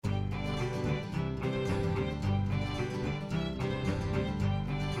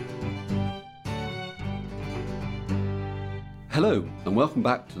Hello and welcome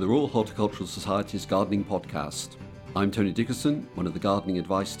back to the Royal Horticultural Society's Gardening Podcast. I'm Tony Dickerson, one of the gardening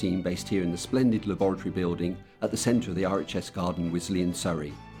advice team based here in the splendid laboratory building at the centre of the RHS garden, Whiley in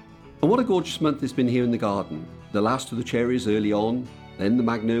Surrey. And what a gorgeous month it's been here in the garden. The last of the cherries early on, then the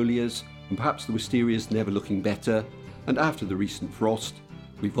magnolias, and perhaps the wisterias never looking better, and after the recent frost,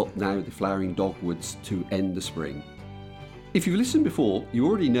 we've got now the flowering dogwoods to end the spring. If you've listened before, you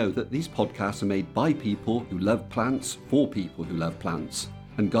already know that these podcasts are made by people who love plants for people who love plants,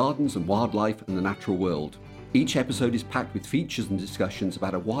 and gardens and wildlife and the natural world. Each episode is packed with features and discussions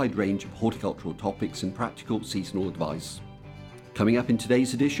about a wide range of horticultural topics and practical seasonal advice. Coming up in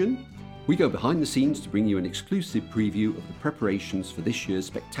today's edition, we go behind the scenes to bring you an exclusive preview of the preparations for this year's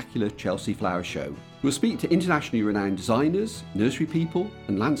spectacular Chelsea Flower Show. We'll speak to internationally renowned designers, nursery people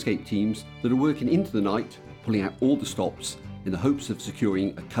and landscape teams that are working into the night, pulling out all the stops in the hopes of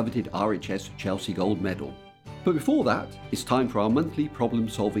securing a coveted RHS Chelsea Gold medal. But before that, it's time for our monthly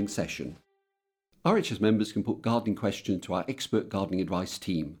problem-solving session. RHS members can put gardening questions to our expert gardening advice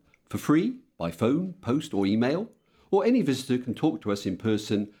team for free by phone, post or email, or any visitor can talk to us in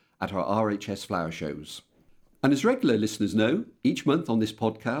person at our RHS flower shows. And as regular listeners know, each month on this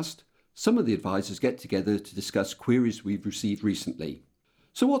podcast, some of the advisors get together to discuss queries we've received recently.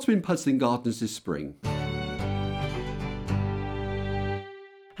 So what's been puzzling gardeners this spring?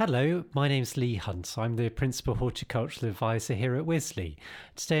 Hello, my name's Lee Hunt. I'm the Principal Horticultural Advisor here at Whiley.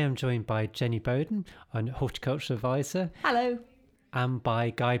 Today I'm joined by Jenny Bowden, our Horticultural Advisor. Hello. And by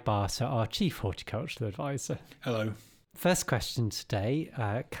Guy Barter, our Chief Horticultural Advisor. Hello. First question today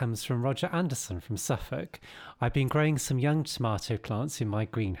comes from Roger Anderson from Suffolk. I've been growing some young tomato plants in my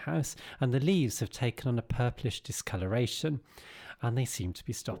greenhouse and the leaves have taken on a purplish discoloration and they seem to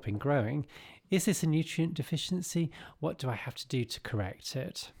be stopping growing. Is this a nutrient deficiency? What do I have to do to correct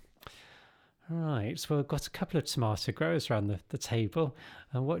it? Right, so we've got a couple of tomato growers around the table.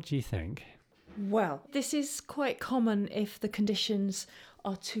 And what do you think? Well, this is quite common if the conditions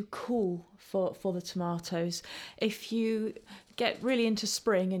are too cool for the tomatoes. If you get really into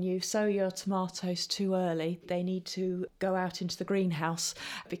spring and you sow your tomatoes too early, they need to go out into the greenhouse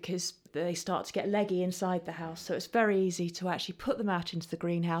because they start to get leggy inside the house. So it's very easy to actually put them out into the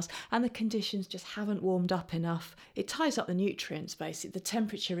greenhouse and the conditions just haven't warmed up enough. It ties up the nutrients basically. The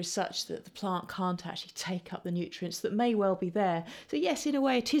temperature is such that the plant can't actually take up the nutrients that may well be there. So yes, in a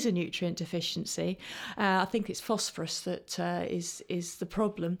way it is a nutrient deficiency. I think it's phosphorus that is the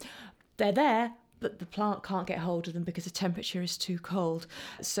problem. They're there, but the plant can't get hold of them because the temperature is too cold.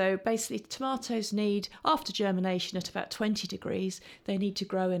 So basically tomatoes need, after germination at about 20 degrees, they need to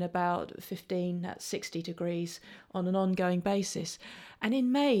grow in about 15 at 60 degrees on an ongoing basis. And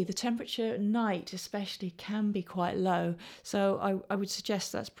in May, the temperature at night especially can be quite low. So I would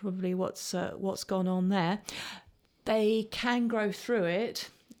suggest that's probably what's gone on there. They can grow through it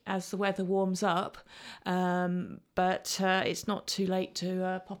as the weather warms up, but it's not too late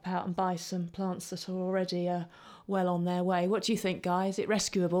to pop out and buy some plants that are already well on their way. What do you think, Guy? Is it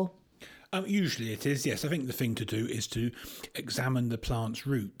rescuable? Usually it is, yes. I think the thing to do is to examine the plant's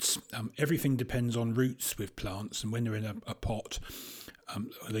roots. Everything depends on roots with plants, and when they're in a pot,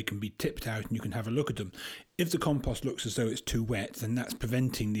 they can be tipped out and you can have a look at them. If the compost looks as though it's too wet, then that's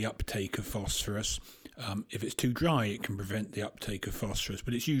preventing the uptake of phosphorus. If it's too dry, it can prevent the uptake of phosphorus,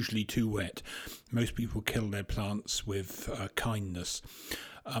 but it's usually too wet. Most people kill their plants with kindness.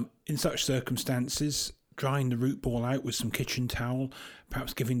 In such circumstances, drying the root ball out with some kitchen towel,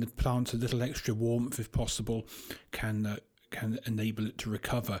 perhaps giving the plant a little extra warmth if possible, can enable it to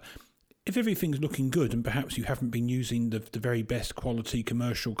recover. If everything's looking good and perhaps you haven't been using the very best quality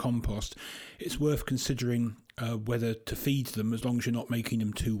commercial compost, it's worth considering whether to feed them as long as you're not making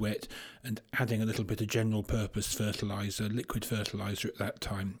them too wet, and adding a little bit of general purpose fertiliser, liquid fertiliser at that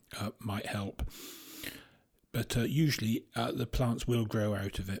time might help. But usually the plants will grow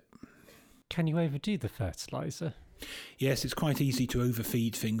out of it. Can you overdo the fertiliser? Yes, it's quite easy to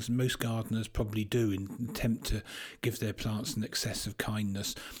overfeed things, and most gardeners probably do in an attempt to give their plants an excess of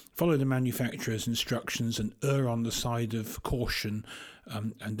kindness. Follow the manufacturer's instructions and err on the side of caution,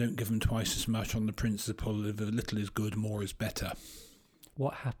 and don't give them twice as much on the principle of a little is good, more is better.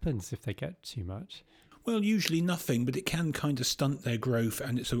 What happens if they get too much? Well, usually nothing, but it can kind of stunt their growth,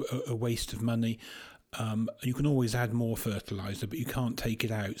 and it's a waste of money. You can always add more fertiliser, but you can't take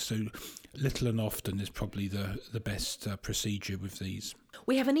it out. So little and often is probably the best procedure with these.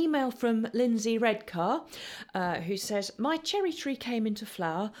 We have an email from Lindsay Redcar who says, my cherry tree came into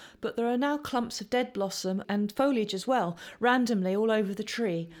flower, but there are now clumps of dead blossom and foliage as well, randomly all over the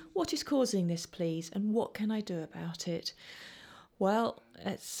tree. What is causing this, please, and what can I do about it? Well,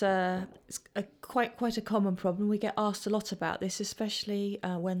 it's quite a common problem. We get asked a lot about this, especially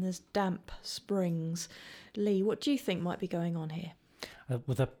when there's damp springs. Lee, what do you think might be going on here?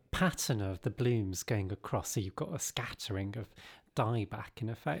 Well, the pattern of the blooms going across, so you've got a scattering of dieback in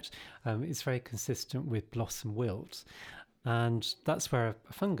effect, is very consistent with blossom wilt. And that's where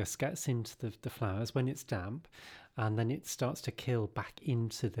a fungus gets into the flowers when it's damp, and then it starts to kill back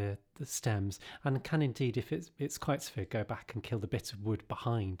into the stems, and can indeed, if it's quite severe, go back and kill the bit of wood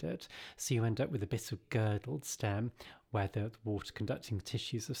behind it. So you end up with a bit of girdled stem where the water conducting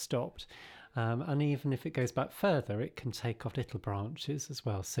tissues have stopped. And even if it goes back further, it can take off little branches as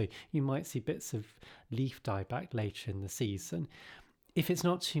well. So you might see bits of leaf dieback later in the season. If it's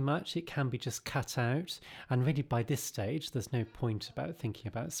not too much, it can be just cut out. And really by this stage, there's no point about thinking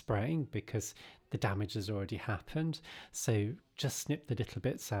about spraying because the damage has already happened. So just snip the little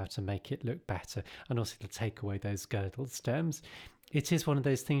bits out and make it look better. And also it'll take away those girdled stems. It is one of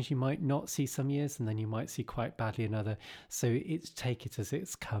those things you might not see some years and then you might see quite badly another. So take it as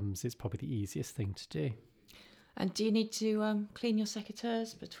it comes. It's probably the easiest thing to do. And do you need to clean your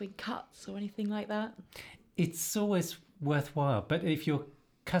secateurs between cuts or anything like that? It's always worthwhile, but if you're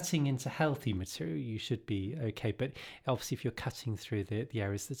cutting into healthy material, you should be okay. But obviously, if you're cutting through the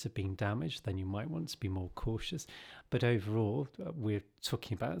areas that have been damaged, then you might want to be more cautious. But overall, we're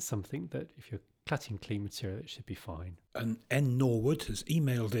talking about something that if you're cutting clean material, it should be fine. And N. Norwood has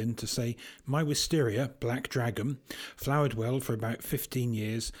emailed in to say, my wisteria, Black Dragon, flowered well for about 15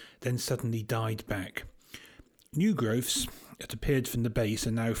 years, then suddenly died back. New growths that appeared from the base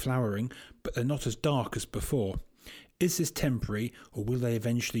are now flowering, but they're not as dark as before. Is this temporary, or will they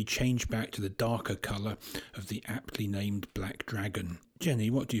eventually change back to the darker colour of the aptly named Black Dragon?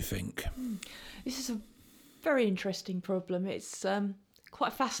 Jenny, what do you think? This is a very interesting problem. It's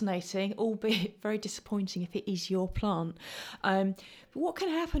quite fascinating, albeit very disappointing if it is your plant. But what can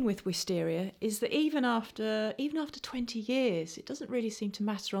happen with wisteria is that even after 20 years, it doesn't really seem to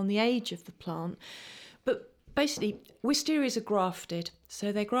matter on the age of the plant. But basically, wisterias are grafted.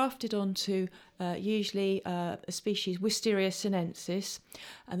 So they're grafted onto usually a species, Wisteria sinensis,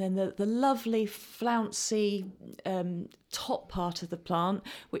 and then the lovely flouncy top part of the plant,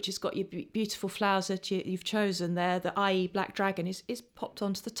 which has got your beautiful flowers that you've chosen there, the i.e. Black Dragon, is popped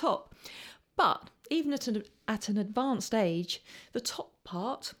onto the top. But even at an advanced age, the top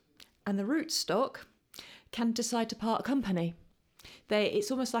part and the rootstock can decide to part company.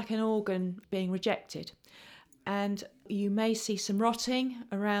 It's almost like an organ being rejected. And you may see some rotting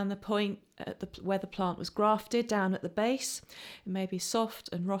around the point where the plant was grafted, down at the base. It may be soft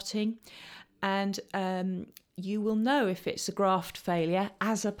and rotting. And you will know if it's a graft failure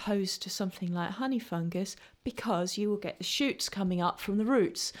as opposed to something like honey fungus, because you will get the shoots coming up from the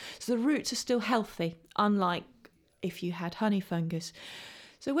roots. So the roots are still healthy, unlike if you had honey fungus.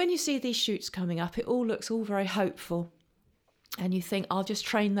 So when you see these shoots coming up, it all looks very hopeful. And you think, I'll just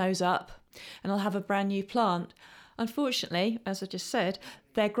train those up and I'll have a brand new plant. Unfortunately, as I just said,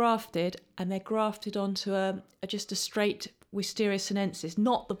 they're grafted, and they're grafted onto just a straight Wisteria sinensis,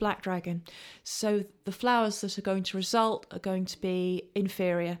 not the Black Dragon. So the flowers that are going to result are going to be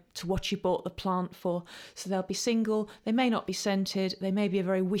inferior to what you bought the plant for. So they'll be single, they may not be scented, they may be a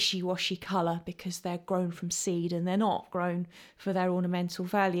very wishy-washy colour because they're grown from seed and they're not grown for their ornamental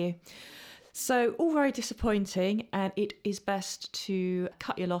value. So all very disappointing, and it is best to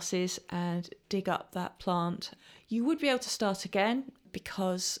cut your losses and dig up that plant. You would be able to start again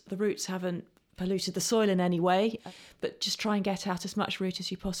because the roots haven't polluted the soil in any way, but just try and get out as much root as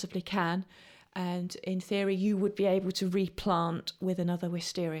you possibly can. And in theory, you would be able to replant with another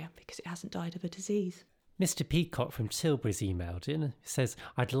wisteria because it hasn't died of a disease. Mr. Peacock from Tilbury's emailed in, says,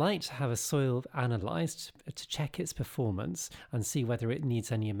 I'd like to have a soil analysed to check its performance and see whether it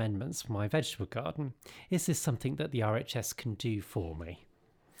needs any amendments for my vegetable garden. Is this something that the RHS can do for me?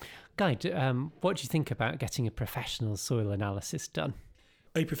 Guy, what do you think about getting a professional soil analysis done?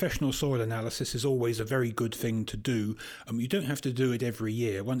 A professional soil analysis is always a very good thing to do. You don't have to do it every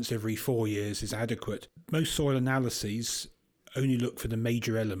year. Once every 4 years is adequate. Most soil analyses only look for the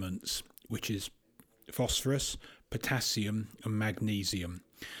major elements, which is phosphorus, potassium and magnesium,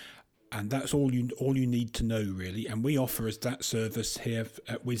 and that's all you need to know, really. And we offer as that service here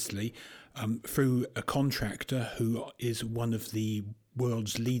at Whiley through a contractor who is one of the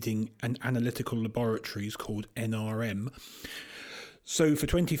world's leading analytical laboratories called NRM. So for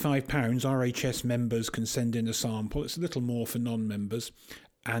 £25, RHS members can send in a sample. It's a little more for non-members,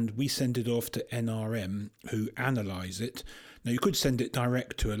 and we send it off to NRM, who analyse it. Now, you could send it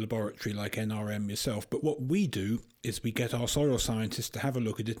direct to a laboratory like NRM yourself, but what we do is we get our soil scientists to have a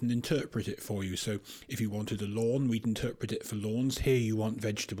look at it and interpret it for you. So if you wanted a lawn, we'd interpret it for lawns. Here you want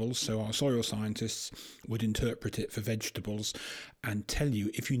vegetables, so our soil scientists would interpret it for vegetables and tell you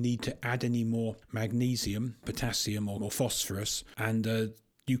if you need to add any more magnesium, potassium or phosphorus, and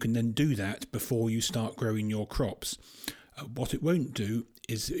you can then do that before you start growing your crops. What it won't do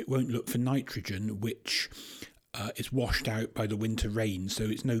is it won't look for nitrogen, which is washed out by the winter rain, so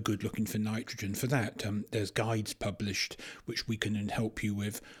it's no good looking for nitrogen. For that, there's guides published which we can help you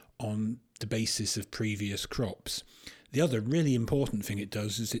with on the basis of previous crops. The other really important thing it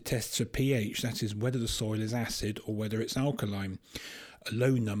does is it tests for pH, that is whether the soil is acid or whether it's alkaline. A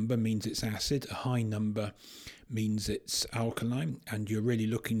low number means it's acid, a high number means it's alkaline, and you're really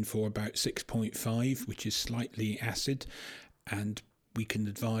looking for about 6.5, which is slightly acid, and we can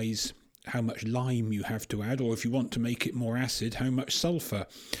advise how much lime you have to add, or if you want to make it more acid, how much sulphur.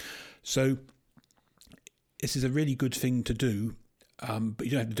 So this is a really good thing to do, but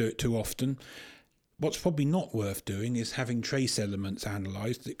you don't have to do it too often. What's probably not worth doing is having trace elements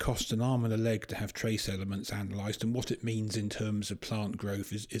analysed. It costs an arm and a leg to have trace elements analysed, and what it means in terms of plant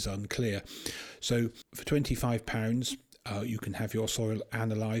growth is unclear. So for £25, you can have your soil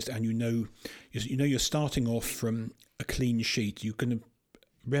analysed, and you know you're starting off from a clean sheet. You can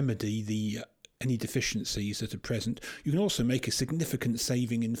remedy any deficiencies that are present. You can also make a significant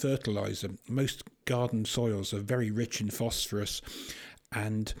saving in fertiliser. Most garden soils are very rich in phosphorus,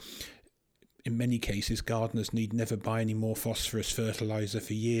 and in many cases gardeners need never buy any more phosphorus fertiliser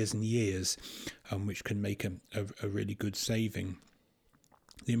for years and years, which can make a really good saving.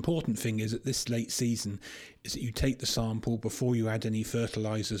 The important thing is at this late season is that you take the sample before you add any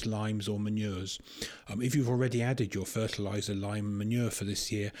fertilisers, limes or manures. If you've already added your fertiliser, lime and manure for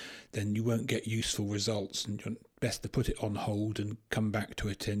this year, then you won't get useful results, and you're best to put it on hold and come back to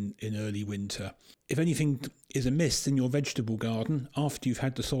it in early winter. If anything is amiss in your vegetable garden, after you've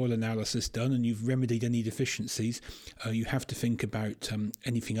had the soil analysis done and you've remedied any deficiencies, you have to think about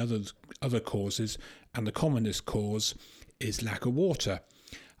anything other causes, and the commonest cause is lack of water.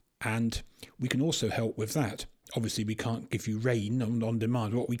 And we can also help with that. Obviously, we can't give you rain on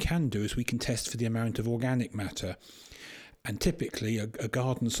demand. What we can do is we can test for the amount of organic matter. And typically, a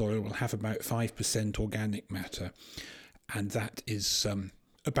garden soil will have about 5% organic matter. And that is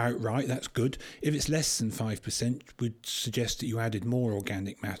about right. That's good. If it's less than 5%, we'd suggest that you added more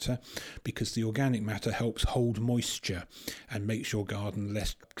organic matter, because the organic matter helps hold moisture and makes your garden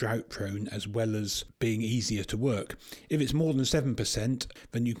less drought prone, as well as being easier to work. If it's more than 7%,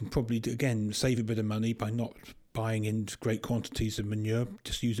 then you can probably again save a bit of money by not buying in great quantities of manure.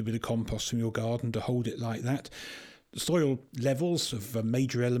 Just use a bit of compost from your garden to hold it like that. The soil levels of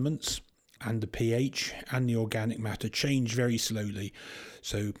major elements and the pH and the organic matter change very slowly,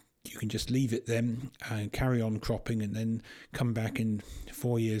 so you can just leave it then and carry on cropping, and then come back in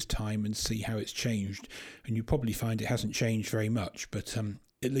 4 years' time and see how it's changed. And you probably find it hasn't changed very much, but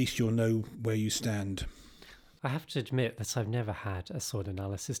at least you'll know where you stand. I have to admit that I've never had a soil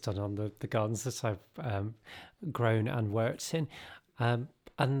analysis done on the gardens that I've grown and worked in,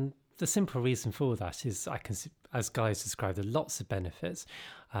 and the simple reason for that is I can, as Guy's described, there are lots of benefits,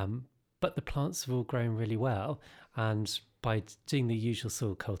 but the plants have all grown really well, and by doing the usual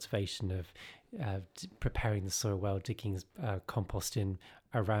soil cultivation of preparing the soil well, digging compost in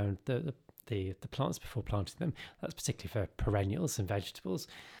around the plants before planting them, that's particularly for perennials and vegetables,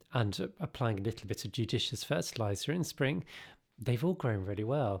 and applying a little bit of judicious fertiliser in spring, they've all grown really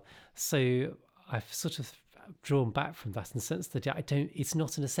well. So I've sort of drawn back from that in the sense that it's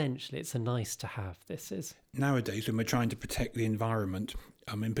not an essential, it's a nice to have. This is nowadays, when we're trying to protect the environment,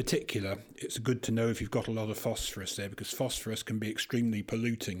 in particular, it's good to know if you've got a lot of phosphorus there, because phosphorus can be extremely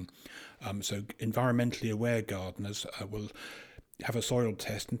polluting. So environmentally aware gardeners will have a soil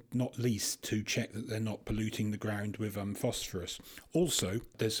test, not least to check that they're not polluting the ground with phosphorus. Also,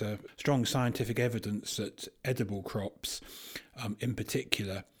 there's strong scientific evidence that edible crops, in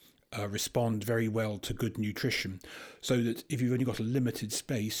particular, respond very well to good nutrition, so that if you've only got a limited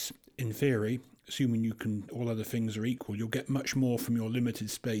space, in theory, assuming all other things are equal, you'll get much more from your limited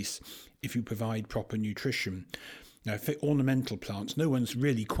space if you provide proper nutrition. Now, for ornamental plants, no one's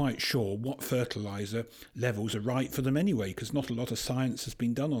really quite sure what fertiliser levels are right for them anyway, because not a lot of science has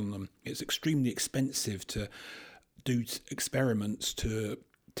been done on them. It's extremely expensive to do experiments to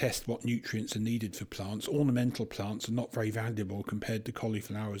test what nutrients are needed for plants. Ornamental plants are not very valuable compared to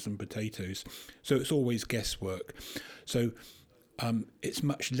cauliflowers and potatoes, so it's always guesswork. So it's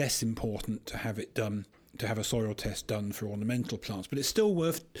much less important to have it done to have a soil test done for ornamental plants, but it's still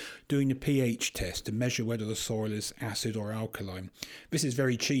worth doing the pH test to measure whether the soil is acid or alkaline. This is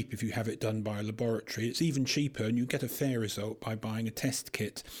very cheap if you have it done by a laboratory. It's even cheaper, and you get a fair result by buying a test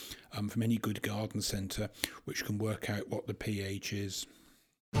kit from any good garden centre, which can work out what the pH is.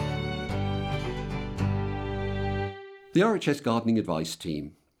 The RHS Gardening Advice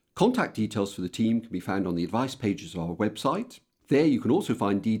Team. Contact details for the team can be found on the advice pages of our website. There you can also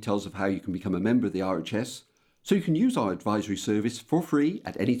find details of how you can become a member of the RHS, so you can use our advisory service for free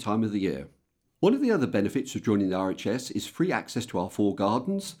at any time of the year. One of the other benefits of joining the RHS is free access to our 4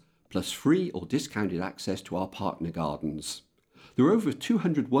 gardens, plus free or discounted access to our partner gardens. There are over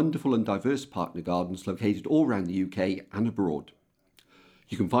 200 wonderful and diverse partner gardens located all around the UK and abroad.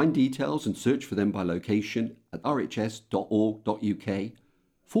 You can find details and search for them by location at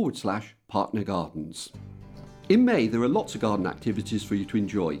rhs.org.uk/partner gardens. In May, there are lots of garden activities for you to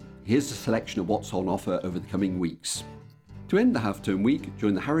enjoy. Here's a selection of what's on offer over the coming weeks. To end the half-term week,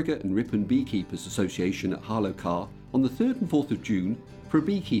 join the Harrogate and Ripon Beekeepers Association at Harlow Car on the 3rd and 4th of June for a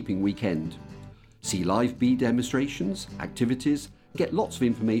beekeeping weekend. See live bee demonstrations, activities, and get lots of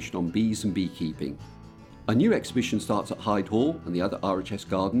information on bees and beekeeping. A new exhibition starts at Hyde Hall and the other RHS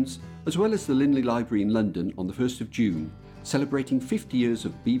gardens, as well as the Linley Library in London on the 1st of June, celebrating 50 years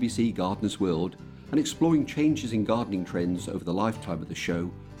of BBC Gardener's World and exploring changes in gardening trends over the lifetime of the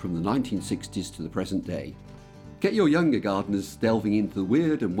show from the 1960s to the present day. Get your younger gardeners delving into the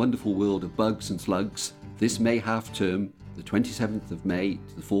weird and wonderful world of bugs and slugs this May half-term, the 27th of May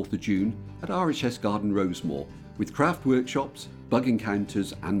to the 4th of June at RHS Garden Rosemore, with craft workshops, bug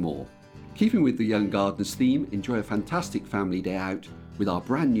encounters and more. Keeping with the young gardeners theme, enjoy a fantastic family day out with our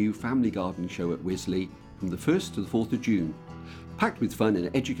brand new family garden show at Whiley from the 1st to the 4th of June. Packed with fun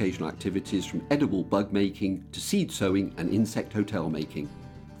and educational activities from edible bug making to seed sowing and insect hotel making.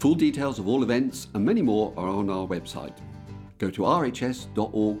 Full details of all events and many more are on our website. Go to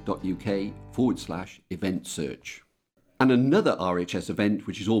rhs.org.uk/event search. And another RHS event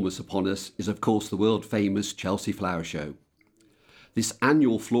which is almost upon us is of course the world famous Chelsea Flower Show. This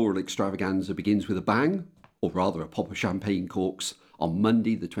annual floral extravaganza begins with a bang, or rather a pop of champagne corks, on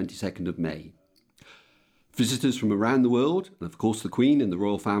Monday the 22nd of May. Visitors from around the world, and of course the Queen and the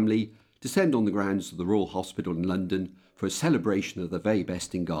royal family, descend on the grounds of the Royal Hospital in London for a celebration of the very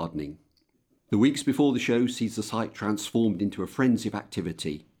best in gardening. The weeks before the show sees the site transformed into a frenzy of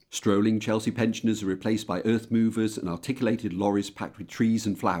activity. Strolling Chelsea pensioners are replaced by earth movers and articulated lorries packed with trees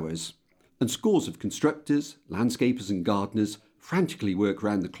and flowers. And scores of constructors, landscapers and gardeners frantically work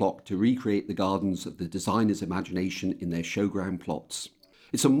around the clock to recreate the gardens of the designer's imagination in their showground plots.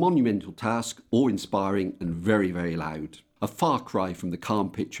 It's a monumental task, awe-inspiring and very, very loud. A far cry from the calm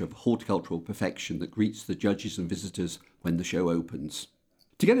picture of horticultural perfection that greets the judges and visitors when the show opens.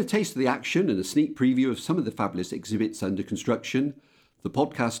 To get a taste of the action and a sneak preview of some of the fabulous exhibits under construction, the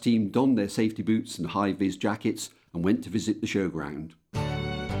podcast team donned their safety boots and high-vis jackets and went to visit the showground.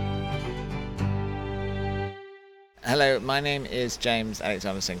 Hello, my name is James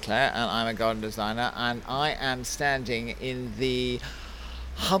Alexander Sinclair and I'm a garden designer, and I am standing in the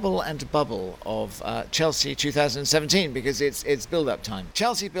hubble and bubble of Chelsea 2017 because it's build-up time.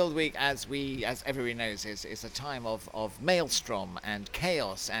 Chelsea Build Week, as everybody knows, is a time of maelstrom and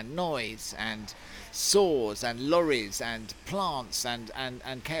chaos and noise and saws and lorries and plants and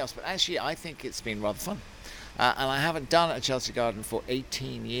chaos. But actually, I think it's been rather fun. And I haven't done a Chelsea garden for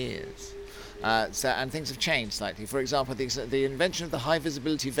 18 years. And things have changed slightly. For example, the invention of the high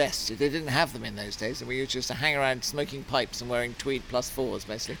visibility vest, they didn't have them in those days, and we used just to hang around smoking pipes and wearing tweed +4s,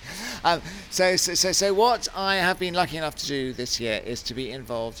 basically. So what I have been lucky enough to do this year is to be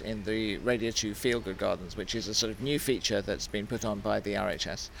involved in the Radio 2 Feel Good Gardens, which is a sort of new feature that's been put on by the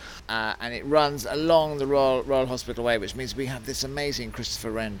RHS, and it runs along the Royal Hospital Way, which means we have this amazing Christopher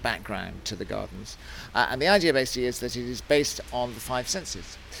Wren background to the gardens, and the idea basically is that it is based on the 5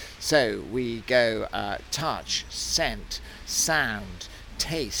 senses. So we go touch, scent, sound,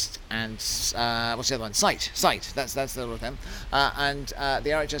 taste, and what's the other one? Sight. That's the all of them. And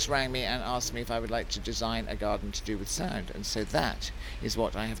the RHS rang me and asked me if I would like to design a garden to do with sound, and so that is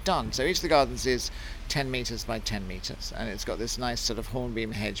what I have done. So each of the gardens is 10 metres by 10 metres, and it's got this nice sort of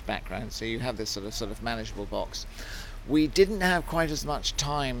hornbeam hedge background. So you have this sort of manageable box. We didn't have quite as much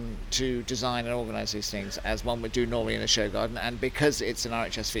time to design and organise these things as one would do normally in a show garden, and because it's an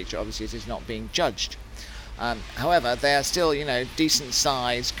RHS feature, obviously it is not being judged. However, they are still, decent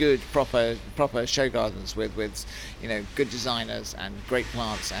size, good, proper show gardens with good designers and great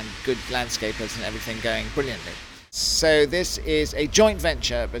plants and good landscapers and everything going brilliantly. So this is a joint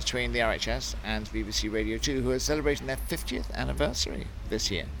venture between the RHS and BBC Radio 2, who are celebrating their 50th anniversary this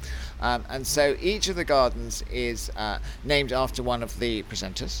year. And so each of the gardens is named after one of the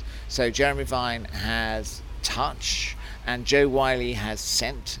presenters. So Jeremy Vine has touch, and Joe Whiley has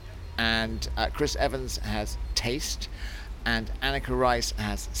scent, and Chris Evans has taste, and Annika Rice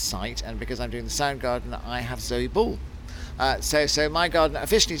has sight, and because I'm doing the sound garden, I have Zoe Ball. So my garden,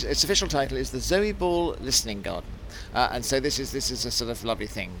 its official title is the Zoe Ball Listening Garden. And so this is a sort of lovely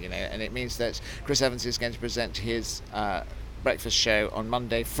thing, and it means that Chris Evans is going to present his breakfast show on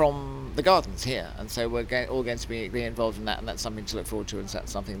Monday from the gardens here, and so we're all going to be involved in that, and that's something to look forward to, and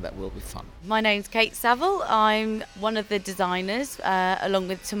that's something that will be fun. My name's Kate Saville. I'm one of the designers, along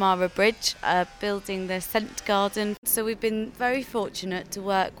with Tamara Bridge, building the scent garden. So we've been very fortunate to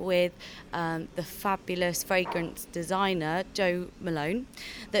work with the fabulous fragrance designer Jo Malone.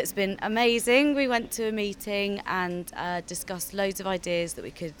 That's been amazing. We went to a meeting and discussed loads of ideas that we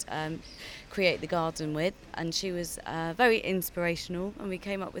could create the garden with, and she was very inspirational, and we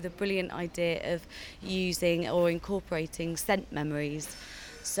came up with a brilliant idea of using or incorporating scent memories.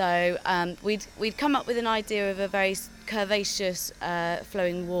 So we'd come up with an idea of a very curvaceous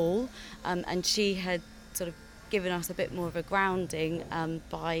flowing wall, and she had sort of given us a bit more of a grounding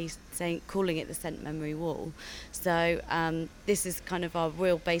by calling it the scent memory wall. So this is kind of our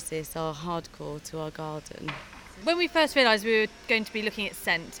real basis, our hardcore to our garden. When we first realised we were going to be looking at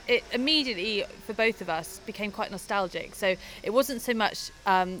scent, it immediately, for both of us, became quite nostalgic. So it wasn't so much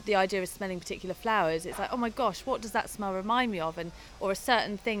the idea of smelling particular flowers. It's like, oh my gosh, what does that smell remind me of? Or a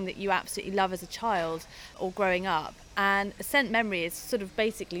certain thing that you absolutely love as a child or growing up. And a scent memory is sort of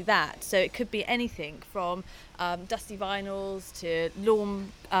basically that. So it could be anything from dusty vinyls to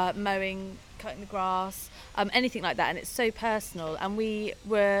lawn mowing, cutting the grass, anything like that, and it's so personal, and we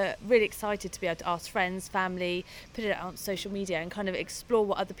were really excited to be able to ask friends, family, put it out on social media and kind of explore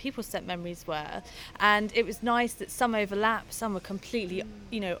what other people's scent memories were. And it was nice that some overlap, some were completely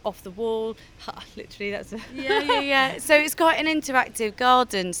off the wall. Literally, that's yeah. So it's quite an interactive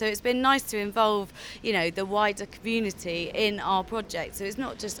garden, so it's been nice to involve the wider community in our project. So it's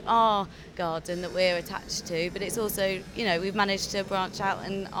not just our garden that we're attached to, but it's also we've managed to branch out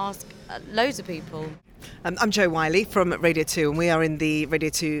and ask loads of people. I'm Jo Whiley from Radio 2, and we are in the Radio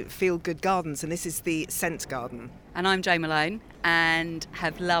 2 Feel Good Gardens, and this is the Scent Garden. And I'm Jo Malone, and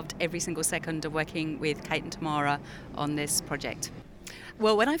have loved every single second of working with Kate and Tamara on this project.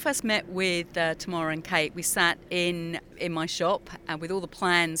 Well, when I first met with Tamara and Kate, we sat in my shop and with all the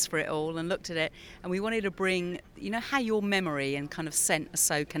plans for it all and looked at it, and we wanted to bring, how your memory and kind of scent are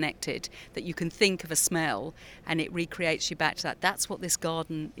so connected that you can think of a smell and it recreates you back to that. That's what this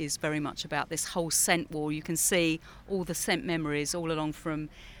garden is very much about, this whole scent wall. You can see all the scent memories all along from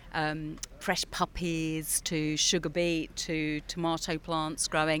fresh puppies to sugar beet to tomato plants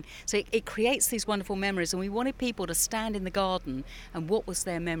growing. So it creates these wonderful memories, and we wanted people to stand in the garden and what was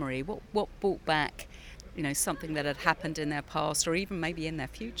their memory, what brought back something that had happened in their past or even maybe in their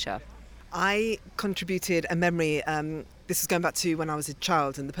future. I contributed a memory, this is going back to when I was a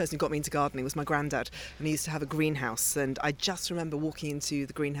child, and the person who got me into gardening was my granddad, and he used to have a greenhouse, and I just remember walking into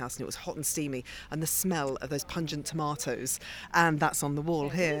the greenhouse and it was hot and steamy, and the smell of those pungent tomatoes, and that's on the wall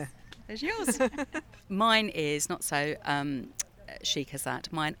here. There's yours. Mine is not so chic as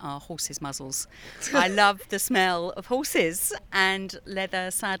that. Mine are horses' muzzles. I love the smell of horses and leather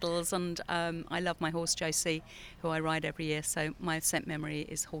saddles, and I love my horse Josie, who I ride every year, so my scent memory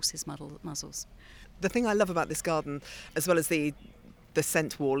is horses' muzzles. The thing I love about this garden, as well as the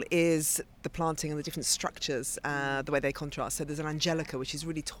scent wall, is the planting and the different structures, the way they contrast. So there's an angelica, which is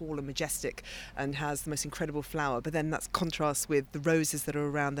really tall and majestic and has the most incredible flower, but then that's contrasts with the roses that are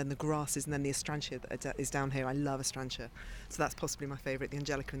around, then the grasses, and then the astrantia that is down here. I love astrantia, so that's possibly my favourite, the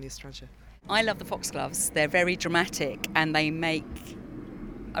angelica and the astrantia. I love the foxgloves. They're very dramatic and they make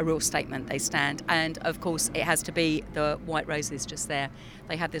a real statement. They stand, and of course it has to be the white roses just there.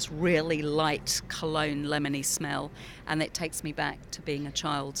 They have this really light cologne lemony smell, and it takes me back to being a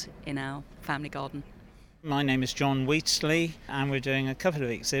child in our family garden. My name is John Wheatley, and we're doing a couple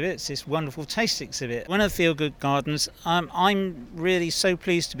of exhibits, this wonderful taste exhibit. One of the Feel Good Gardens, I'm really so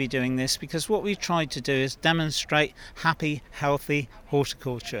pleased to be doing this because what we've tried to do is demonstrate happy, healthy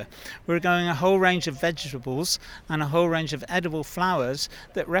horticulture. We're growing a whole range of vegetables and a whole range of edible flowers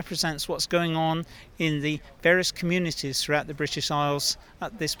that represents what's going on in the various communities throughout the British Isles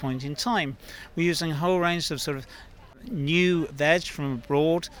at this point in time. We're using a whole range of sort of new veg from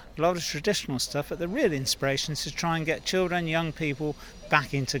abroad, a lot of traditional stuff, but the real inspiration is to try and get children, young people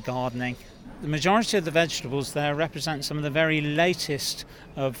back into gardening. The majority of the vegetables there represent some of the very latest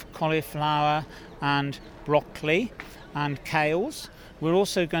of cauliflower and broccoli and kales. We're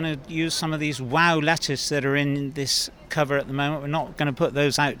also going to use some of these wow lettuce that are in this cover at the moment. We're not going to put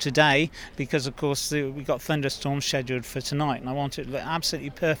those out today because, of course, we've got thunderstorms scheduled for tonight, and I want it to look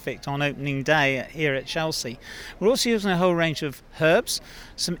absolutely perfect on opening day here at Chelsea. We're also using a whole range of herbs,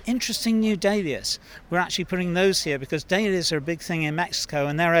 some interesting new dahlias. We're actually putting those here because dahlias are a big thing in Mexico,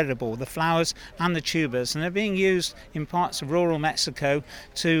 and they're edible, the flowers and the tubers, and they're being used in parts of rural Mexico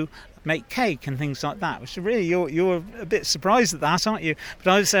to make cake and things like that, which really you're a bit surprised at that, aren't you?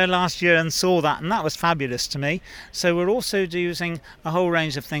 But I was there last year and saw that, and that was fabulous to me. So we're also using a whole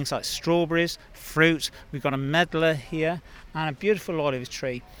range of things like strawberries, fruit. We've got a medlar here and a beautiful olive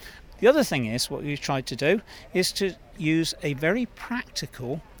tree. The other thing is, what we've tried to do is to use a very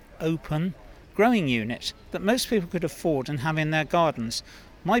practical open growing unit that most people could afford and have in their gardens.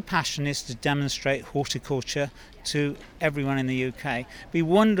 My passion is to demonstrate horticulture to everyone in the UK. It'd be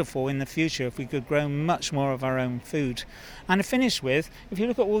wonderful in the future if we could grow much more of our own food. And to finish with, if you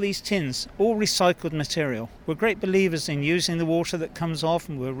look at all these tins, all recycled material. We're great believers in using the water that comes off,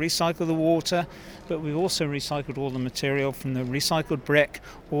 and we'll recycle the water, but we've also recycled all the material from the recycled brick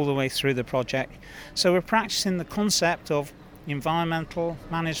all the way through the project. So we're practicing the concept of environmental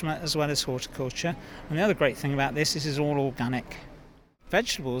management as well as horticulture. And the other great thing about this is all organic.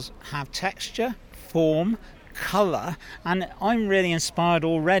 Vegetables have texture, form, colour, and I'm really inspired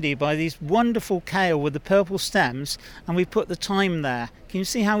already by these wonderful kale with the purple stems, and we put the thyme there. Can you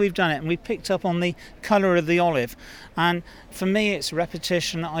see how we've done it? And we picked up on the colour of the olive. And for me, it's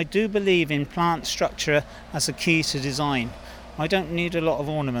repetition. I do believe in plant structure as a key to design. I don't need a lot of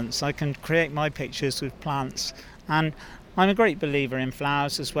ornaments. I can create my pictures with plants. And I'm a great believer in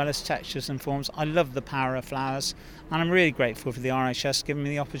flowers as well as textures and forms. I love the power of flowers, and I'm really grateful for the RHS giving me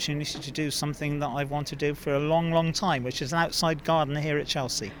the opportunity to do something that I've wanted to do for a long, long time, which is an outside garden here at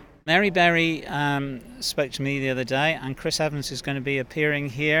Chelsea. Mary Berry spoke to me the other day, and Chris Evans is going to be appearing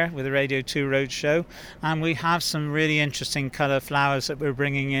here with the Radio 2 Roadshow, and we have some really interesting colour flowers that we're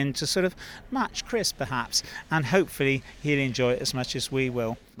bringing in to sort of match Chris perhaps, and hopefully he'll enjoy it as much as we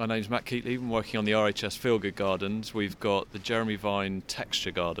will. My name's Matt Keatley. I'm working on the RHS Feel Good Gardens. We've got the Jeremy Vine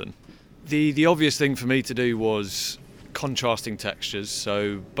Texture Garden. The obvious thing for me to do was contrasting textures,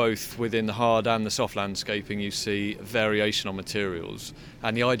 so both within the hard and the soft landscaping you see variation on materials,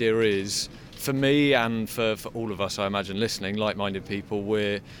 and the idea is, for me and for all of us I imagine listening, like-minded people,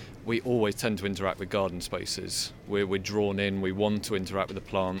 we always tend to interact with garden spaces. We're drawn in, we want to interact with the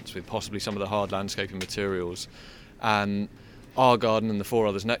plants, with possibly some of the hard landscaping materials, and our garden and the four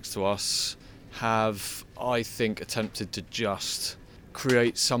others next to us have, I think, attempted to just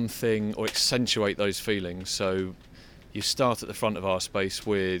create something or accentuate those feelings. So you start at the front of our space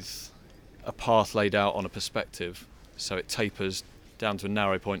with a path laid out on a perspective, so it tapers down to a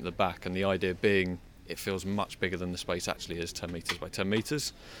narrow point at the back, and the idea being it feels much bigger than the space actually is, 10 metres by 10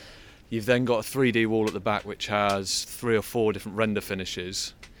 metres. You've then got a 3D wall at the back which has 3 or 4 different render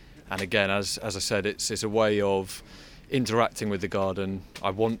finishes, and again, as I said, it's a way of interacting with the garden. I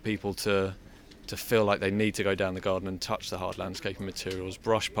want people to feel like they need to go down the garden and touch the hard landscaping materials,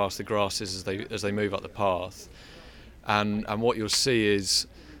 brush past the grasses as they move up the path. And what you'll see is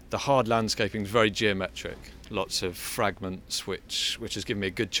the hard landscaping is very geometric, lots of fragments which has given me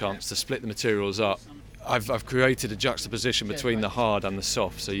a good chance to split the materials up. I've created a juxtaposition between the hard and the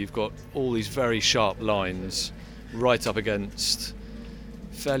soft, so you've got all these very sharp lines right up against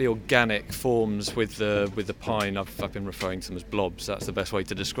fairly organic forms with the pine. I've been referring to them as blobs. That's the best way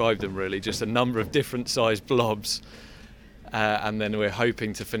to describe them, really, just a number of different sized blobs. And then we're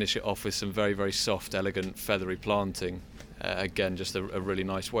hoping to finish it off with some very, very soft, elegant, feathery planting. Again, just a really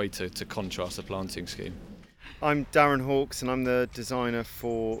nice way to contrast the planting scheme. I'm Darren Hawkes, and I'm the designer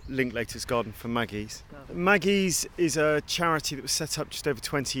for Linklaters Garden for Maggie's. Maggie's is a charity that was set up just over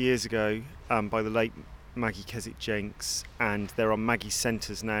 20 years ago by the late Maggie Keswick-Jenks, and there are Maggie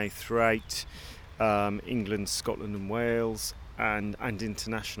centres now throughout England, Scotland and Wales, and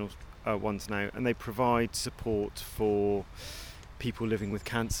international ones now, and they provide support for people living with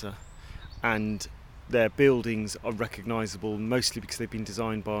cancer, and their buildings are recognisable mostly because they've been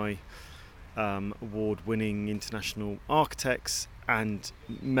designed by award-winning international architects, and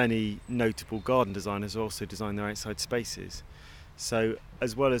many notable garden designers also design their outside spaces. So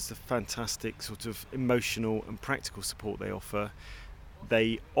as well as the fantastic sort of emotional and practical support they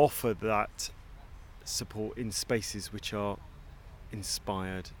offer that support in spaces which are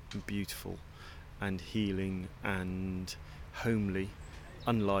inspired and beautiful and healing and homely,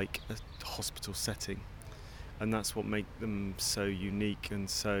 unlike a hospital setting. And that's what makes them so unique and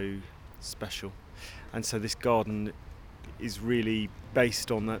so special. And so this garden is really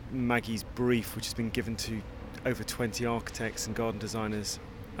based on that Maggie's brief, which has been given to over 20 architects and garden designers,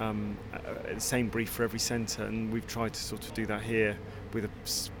 the same brief for every centre, and we've tried to sort of do that here with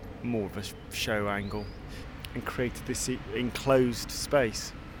more of a show angle and created this enclosed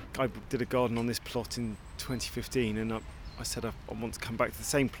space. I did a garden on this plot in 2015, and I said I want to come back to the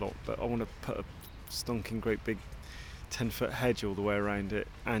same plot, but I want to put a stonking great big 10-foot hedge all the way around it.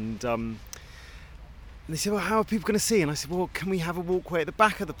 And they said, well, how are people going to see? And I said, well, can we have a walkway at the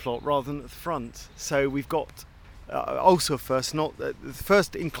back of the plot rather than at the front? So we've got also the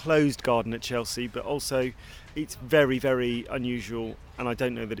first enclosed garden at Chelsea, but also it's very, very unusual, and I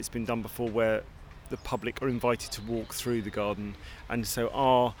don't know that it's been done before, where the public are invited to walk through the garden. And so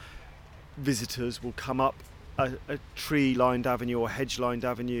our visitors will come up a tree-lined avenue or hedge-lined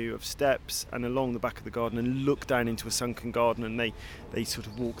avenue of steps and along the back of the garden and look down into a sunken garden, and they sort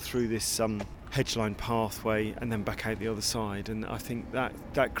of walk through this hedge-lined pathway and then back out the other side. And I think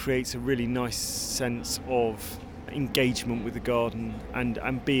that creates a really nice sense of engagement with the garden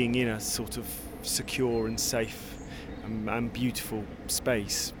and being in a sort of secure and safe and beautiful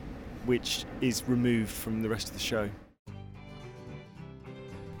space, which is removed from the rest of the show.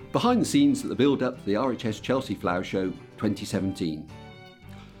 Behind the scenes at the build-up to the RHS Chelsea Flower Show 2017.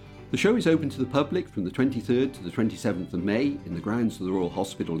 The show is open to the public from the 23rd to the 27th of May in the grounds of the Royal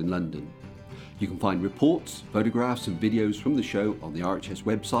Hospital in London. You can find reports, photographs and videos from the show on the RHS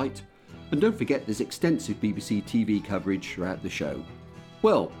website, and don't forget there's extensive BBC TV coverage throughout the show.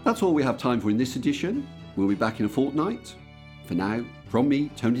 Well, that's all we have time for in this edition. We'll be back in a fortnight. For now, from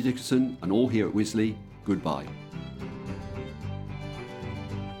me, Tony Dickerson, and all here at Whiley, goodbye.